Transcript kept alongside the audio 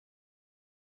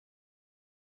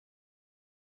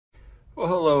Well,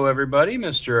 hello everybody,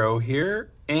 Mr. O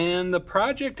here, and the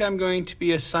project I'm going to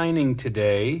be assigning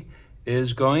today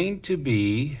is going to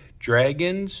be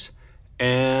dragons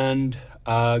and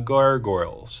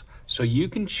gargoyles. So you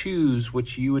can choose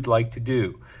which you would like to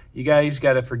do. You guys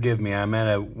got to forgive me, I'm at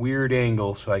a weird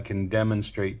angle so I can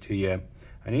demonstrate to you.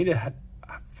 I need to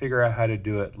figure out how to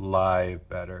do it live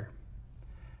better.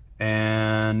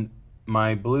 And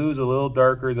my blue is a little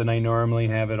darker than I normally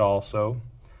have it also.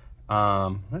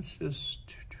 Let's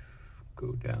just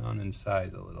go down in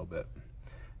size a little bit.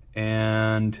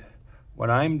 And what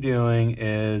I'm doing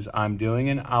is I'm doing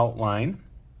an outline.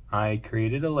 I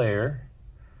created a layer,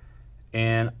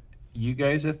 and you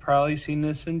guys have probably seen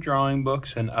this in drawing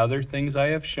books and other things I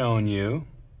have shown you.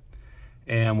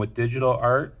 And with digital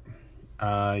art,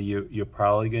 you're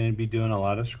probably going to be doing a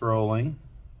lot of scrolling.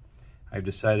 I've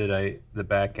decided the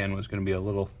back end was going to be a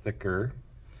little thicker.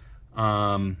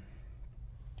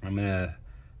 I'm going to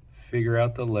figure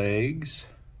out the legs.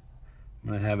 I'm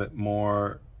going to have it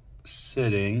more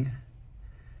sitting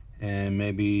and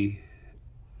maybe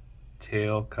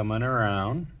tail coming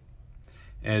around.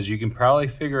 As you can probably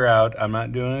figure out, I'm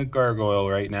not doing a gargoyle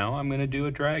right now. I'm going to do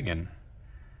a dragon.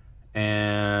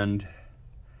 And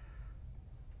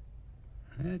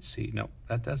let's see. Nope,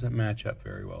 that doesn't match up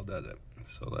very well, does it?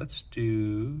 So let's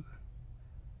do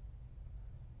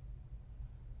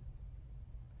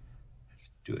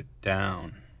it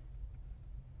down.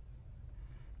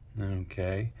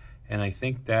 Okay, and I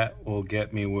think that will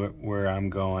get me where I'm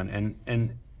going.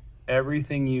 And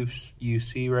everything you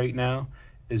see right now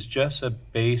is just a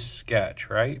base sketch,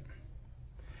 right?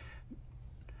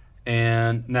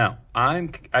 And now I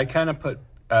kind of put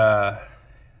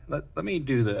let me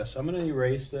do this. I'm going to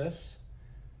erase this,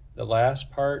 the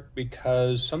last part,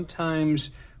 because sometimes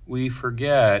we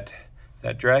forget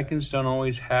that dragons don't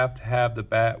always have to have the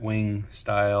bat wing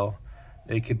style.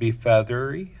 They could be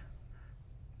feathery.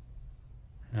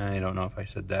 I don't know if I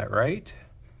said that right.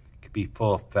 It could be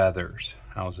full of feathers.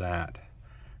 How's that?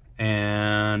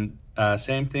 And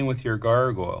same thing with your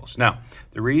gargoyles. Now,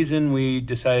 the reason we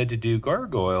decided to do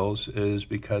gargoyles is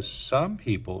because some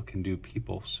people can do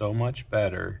people so much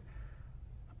better.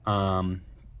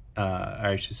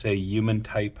 I should say human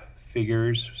type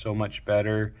figures so much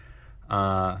better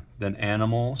than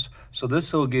animals. So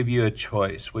this will give you a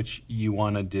choice which you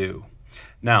want to do.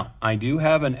 Now, I do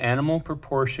have an animal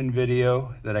proportion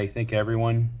video that I think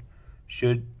everyone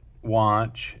should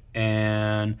watch.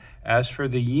 And as for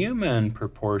the human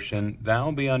proportion, that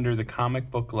will be under the comic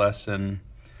book lesson.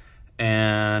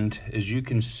 And as you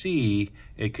can see,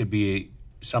 it could be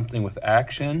something with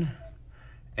action.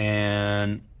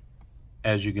 And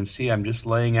as you can see, I'm just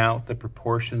laying out the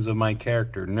proportions of my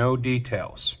character, no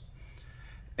details.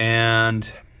 And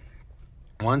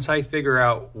once I figure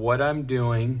out what I'm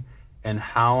doing and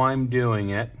how I'm doing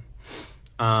it,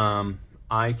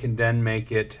 I can then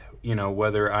make it,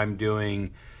 whether I'm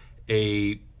doing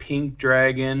a pink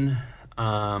dragon,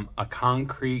 a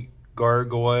concrete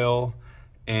gargoyle,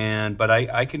 but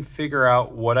I can figure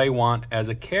out what I want as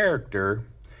a character.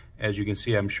 As you can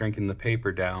see, I'm shrinking the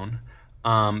paper down.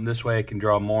 This way I can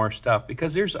draw more stuff,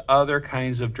 because there's other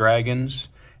kinds of dragons,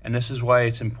 and this is why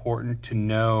it's important to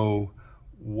know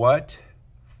what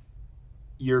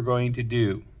you're going to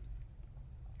do.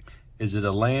 Is it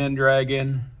a land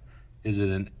dragon? Is it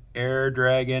an air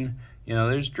dragon?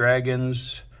 There's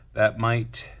dragons that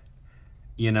might,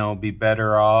 be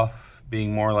better off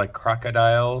being more like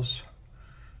crocodiles.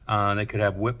 They could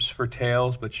have whips for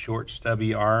tails, but short,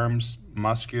 stubby arms,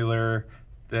 muscular,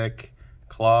 thick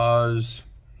claws.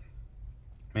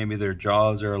 Maybe their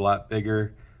jaws are a lot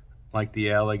bigger, like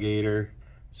the alligator,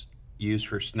 used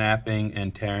for snapping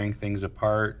and tearing things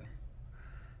apart.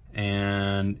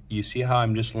 And you see how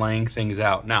I'm just laying things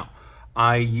out. Now,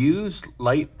 I use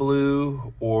light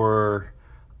blue or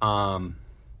light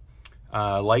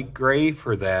gray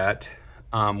for that.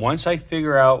 Once I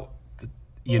figure out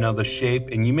the shape,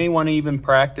 and you may want to even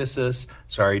practice this.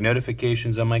 Sorry,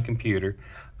 notifications on my computer.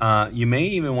 You may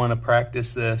even want to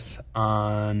practice this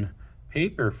on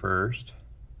paper first,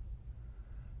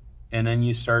 and then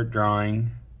you start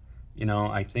drawing.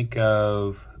 I think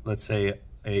of, let's say,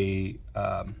 a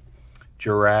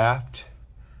giraffe,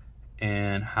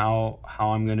 and how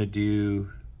I'm going to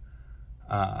do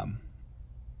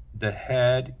the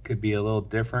head could be a little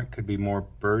different, could be more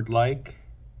bird-like.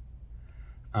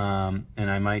 And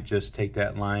I might just take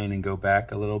that line and go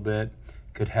back a little bit.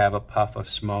 Could have a puff of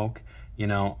smoke.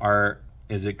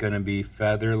 Is it going to be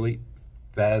featherly?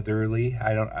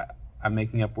 I'm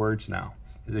making up words now.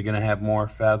 Is it going to have more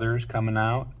feathers coming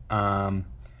out?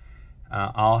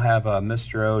 I'll have a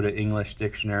Mr. O to English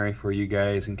dictionary for you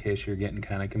guys in case you're getting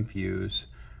kind of confused.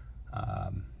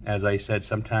 As I said,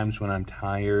 sometimes when I'm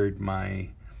tired, my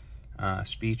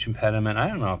speech impediment, I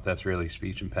don't know if that's really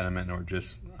speech impediment or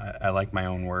just I like my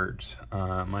own words.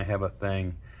 I have a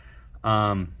thing.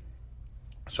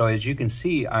 So as you can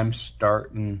see, I'm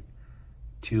starting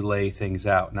to lay things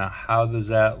out. Now, how does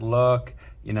that look?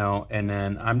 You know, and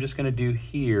then I'm just going to do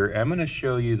here, I'm going to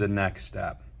show you the next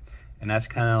step. And that's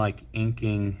kind of like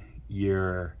inking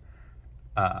your,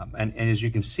 and as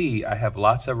you can see, I have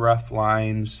lots of rough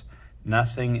lines.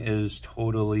 Nothing is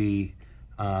totally,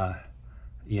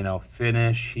 you know,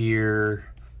 finish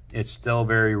here. It's still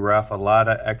very rough, a lot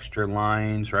of extra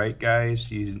lines, right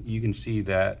guys? You can see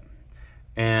that.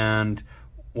 And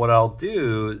what I'll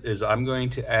do is I'm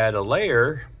going to add a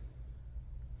layer.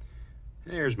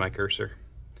 There's my cursor.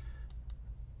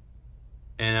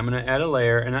 And I'm going to add a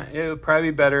layer, and it would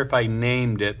probably be better if I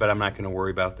named it, but I'm not going to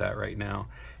worry about that right now.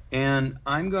 And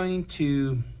I'm going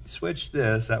to switch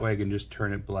this, that way I can just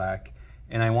turn it black.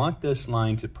 And I want this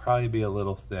line to probably be a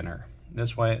little thinner.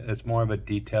 This way it's more of a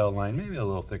detailed line, maybe a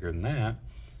little thicker than that.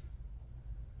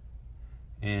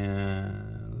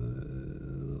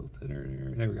 And a little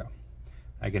thinner, there we go.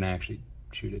 I can actually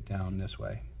shoot it down this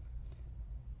way.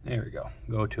 There we go,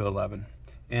 go to 11.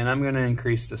 And I'm going to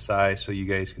increase the size so you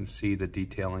guys can see the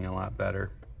detailing a lot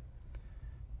better.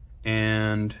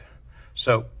 And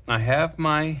so I have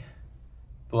my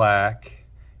black,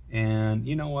 and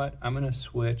you know what? I'm going to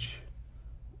switch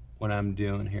what I'm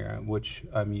doing here, which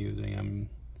I'm using.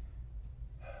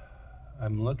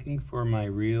 I'm looking for my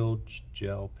real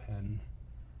gel pen.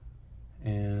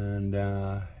 And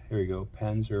here we go,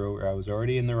 pens are over. I was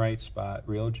already in the right spot,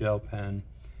 real gel pen.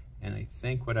 And I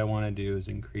think what I want to do is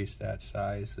increase that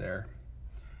size there.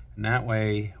 And that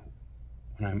way,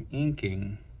 when I'm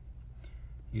inking,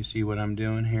 you see what I'm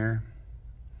doing here?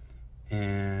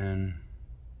 And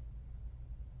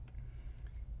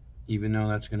even though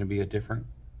that's going to be a different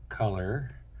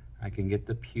color, I can get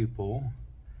the pupil.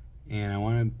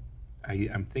 And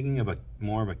I'm thinking of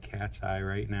more of a cat's eye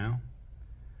right now.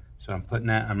 So I'm putting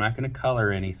that, I'm not going to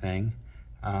color anything.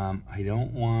 I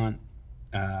don't want,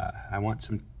 I want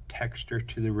some texture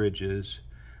to the ridges.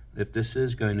 If this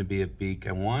is going to be a beak,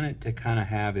 I want it to kind of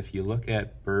have, if you look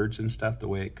at birds and stuff, the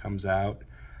way it comes out,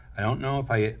 I don't know if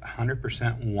I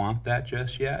 100% want that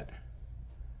just yet,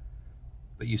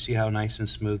 but you see how nice and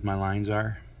smooth my lines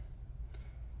are?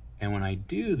 And when I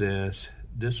do this,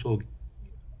 this will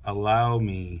allow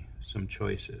me some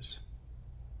choices.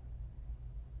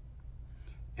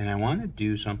 And I want to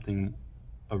do something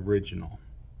original.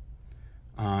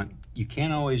 You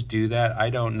can't always do that.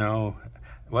 I don't know.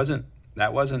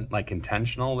 That wasn't like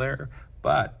intentional there,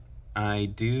 but I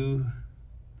do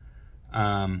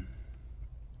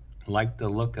like the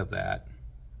look of that.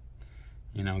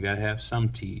 You know, gotta have some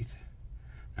teeth.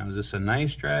 Now, is this a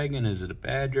nice dragon? Is it a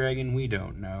bad dragon? We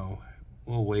don't know.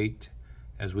 We'll wait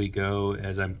as we go,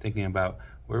 as I'm thinking about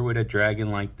where would a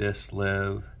dragon like this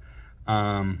live.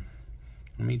 Let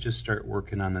me just start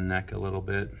working on the neck a little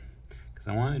bit, because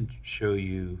I want to show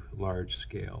you large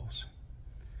scales.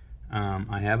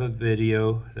 I have a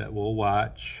video that we'll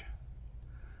watch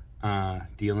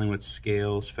dealing with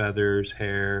scales, feathers,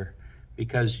 hair,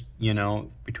 because, you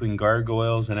know, between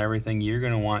gargoyles and everything, you're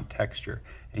going to want texture.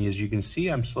 And as you can see,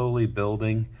 I'm slowly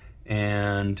building,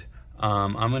 and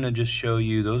I'm going to just show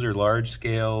you, those are large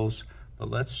scales, but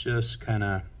let's just kind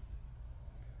of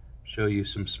show you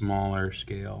some smaller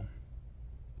scale.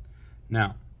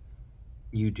 Now,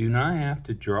 you do not have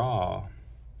to draw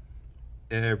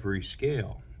every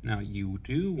scale. Now, you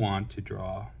do want to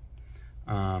draw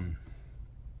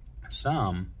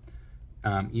some,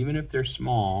 even if they're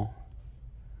small.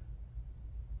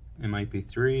 It might be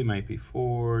 3, might be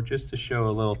 4, just to show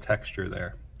a little texture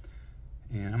there.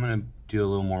 And I'm going to do a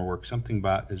little more work. Something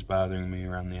is bothering me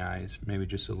around the eyes, maybe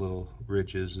just a little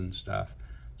ridges and stuff,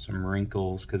 some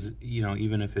wrinkles, because, you know,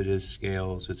 even if it is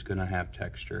scales, it's going to have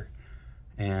texture.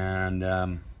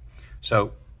 And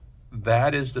so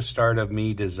that is the start of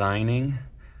me designing,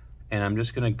 and I'm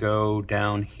just going to go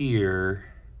down here,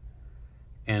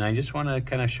 and I just want to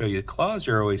kind of show you, claws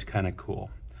are always kind of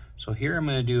cool. So here I'm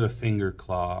going to do a finger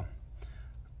claw,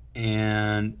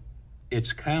 and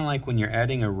it's kind of like when you're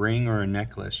adding a ring or a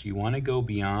necklace, you want to go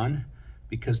beyond,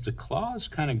 because the claws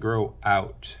kind of grow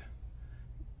out.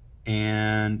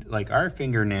 And like our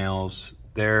fingernails,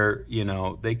 they're, you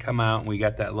know, they come out and we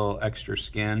got that little extra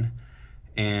skin.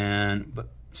 And but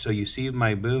so you see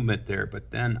my movement there,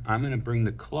 but then I'm going to bring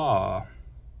the claw,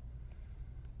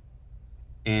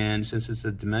 and since it's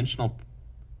a dimensional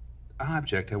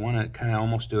object, I want to kind of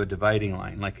almost do a dividing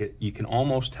line. Like you can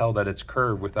almost tell that it's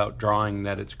curved without drawing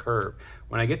that it's curved.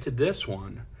 When I get to this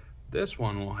one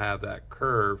will have that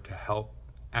curve to help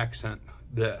accent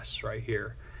this right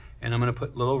here. And I'm going to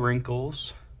put little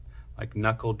wrinkles like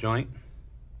knuckle joint.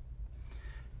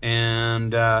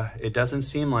 And it doesn't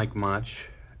seem like much.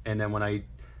 And then when I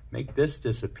make this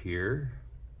disappear,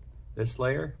 this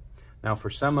layer, now for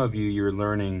some of you, you're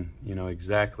learning, you know,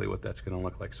 exactly what that's going to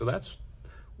look like. So that's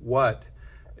what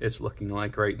it's looking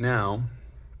like right now.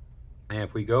 And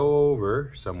if we go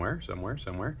over somewhere,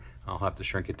 I'll have to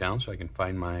shrink it down so I can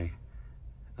find my,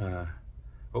 oh,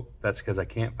 that's because I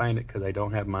can't find it because I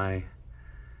don't have my,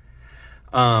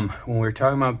 when we're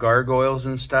talking about gargoyles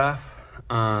and stuff,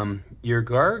 your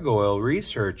gargoyle,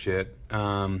 research it.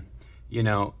 You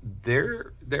know,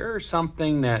 they're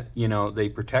something that, you know, they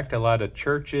protect a lot of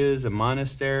churches and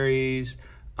monasteries.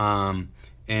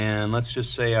 And let's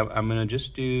just say I'm going to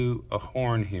just do a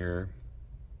horn here.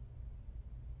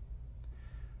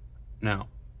 Now,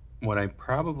 what I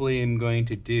probably am going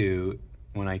to do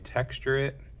when I texture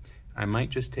it, I might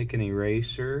just take an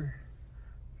eraser,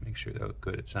 make sure that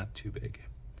good, it's not too big.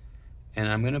 And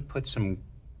I'm going to put some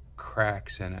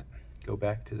cracks in it. Go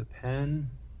back to the pen.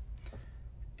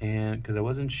 And because I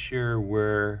wasn't sure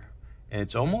where, and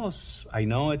it's almost, I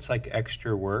know it's like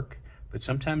extra work, but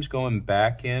sometimes going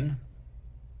back in,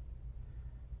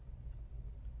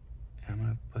 I'm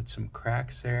gonna put some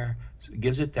cracks there. So it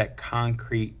gives it that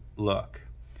concrete look.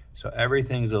 So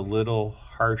everything's a little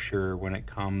harsher when it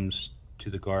comes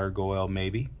to the gargoyle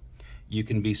maybe. You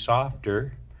can be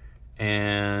softer,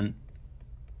 and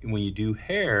when you do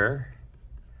hair,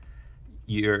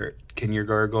 can your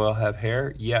gargoyle have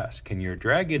hair? Yes. Can your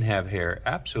dragon have hair?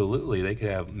 Absolutely. They could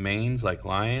have manes like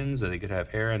lions, or they could have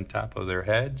hair on top of their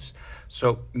heads.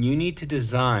 So you need to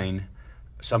design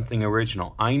something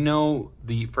original. I know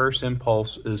the first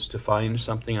impulse is to find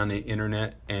something on the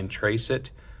internet and trace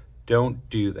it. Don't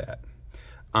do that.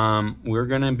 We're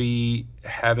going to be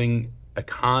having a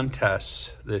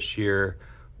contest this year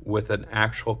with an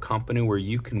actual company where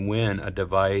you can win a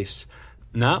device,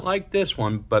 not like this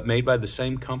one, but made by the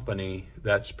same company.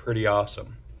 That's pretty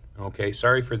awesome. Okay,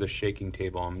 sorry for the shaking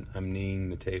table. I'm kneeing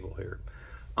the table here.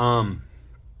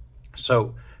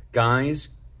 So guys,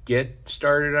 get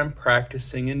started on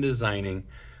practicing and designing.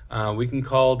 We can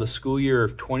call the school year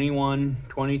of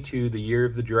 21-22 the year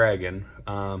of the dragon.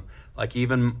 Like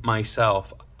even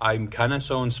myself, I'm kind of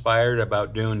so inspired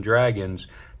about doing dragons.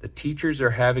 The teachers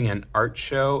are having an art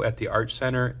show at the Art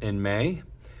Center in May.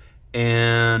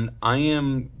 And I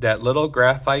am that little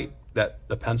graphite,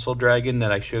 the pencil dragon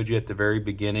that I showed you at the very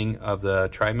beginning of the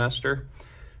trimester.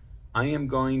 I am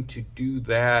going to do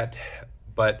that,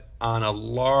 but on a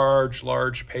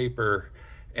large paper.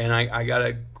 And I got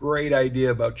a great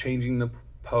idea about changing the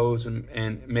pose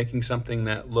and making something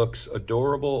that looks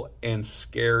adorable and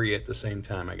scary at the same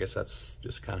time. I guess that's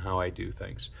just kind of how I do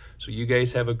things. So you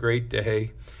guys have a great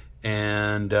day,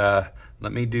 and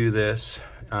let me do this.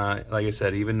 Like I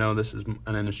said, even though this is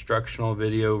an instructional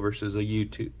video versus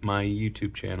my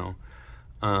YouTube channel,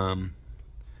 don't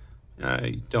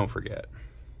forget.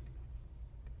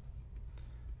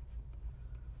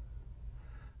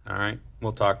 All right,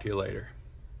 we'll talk to you later.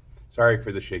 Sorry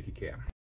for the shaky cam.